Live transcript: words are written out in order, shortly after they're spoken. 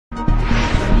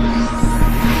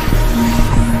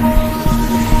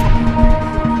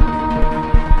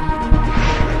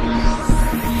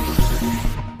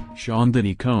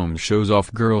Diddy Combs shows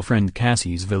off girlfriend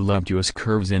Cassie's voluptuous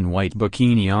curves in white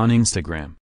bikini on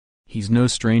Instagram. He's no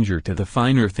stranger to the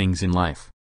finer things in life.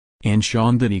 And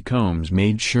Diddy Combs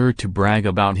made sure to brag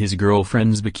about his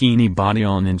girlfriend's bikini body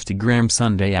on Instagram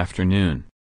Sunday afternoon.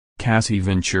 Cassie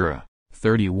Ventura,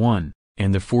 31,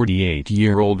 and the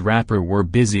 48-year-old rapper were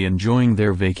busy enjoying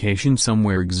their vacation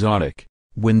somewhere exotic,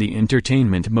 when the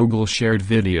entertainment mogul shared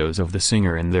videos of the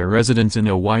singer and their residence in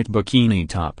a white bikini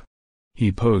top.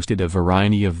 He posted a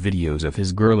variety of videos of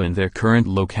his girl in their current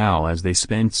locale as they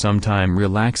spent some time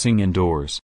relaxing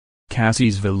indoors.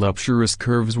 Cassie's voluptuous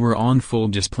curves were on full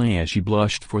display as she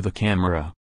blushed for the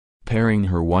camera. Pairing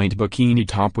her white bikini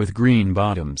top with green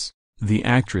bottoms, the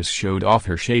actress showed off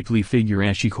her shapely figure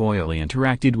as she coyly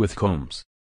interacted with Combs.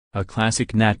 A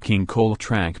classic Nat King Cole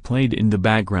track played in the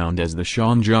background as the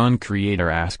Sean John creator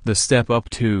asked the Step Up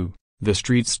 2, the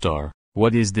street star,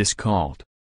 "What is this called?"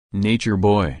 "Nature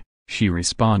Boy," she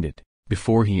responded,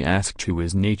 before he asked who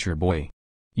is Nature Boy.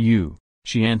 "You,"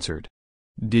 she answered.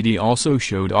 Diddy also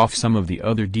showed off some of the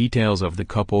other details of the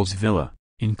couple's villa,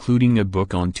 including a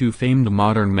book on two famed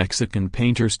modern Mexican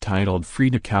painters titled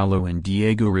Frida Kahlo and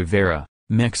Diego Rivera,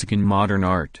 Mexican Modern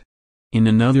Art. In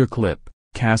another clip,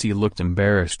 Cassie looked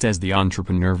embarrassed as the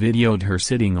entrepreneur videoed her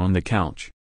sitting on the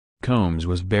couch. Combs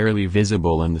was barely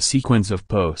visible in the sequence of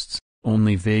posts,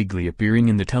 only vaguely appearing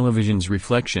in the television's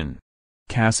reflection.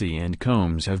 Cassie and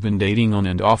Combs have been dating on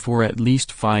and off for at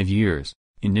least 5 years,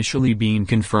 initially being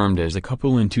confirmed as a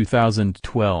couple in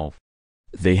 2012.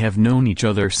 They have known each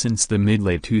other since the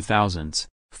mid-late 2000s,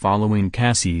 following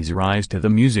Cassie's rise to the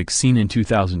music scene in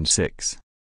 2006.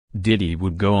 Diddy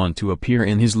would go on to appear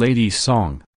in his latest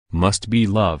song, "Must Be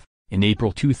Love," in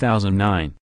April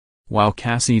 2009. While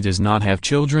Cassie does not have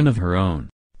children of her own,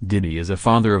 Diddy is a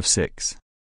father of 6.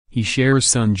 He shares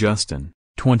son Justin,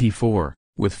 24,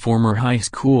 with former high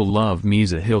school love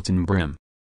Misa Hilton Brim.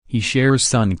 He shares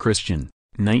son Christian,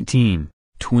 19,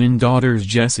 twin daughters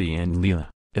Jessie and Leah,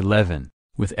 11,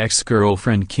 with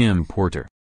ex-girlfriend Kim Porter.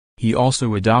 He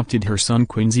also adopted her son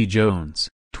Quincy Jones,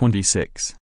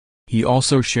 26. He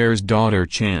also shares daughter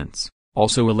Chance,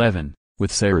 also 11,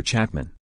 with Sarah Chapman.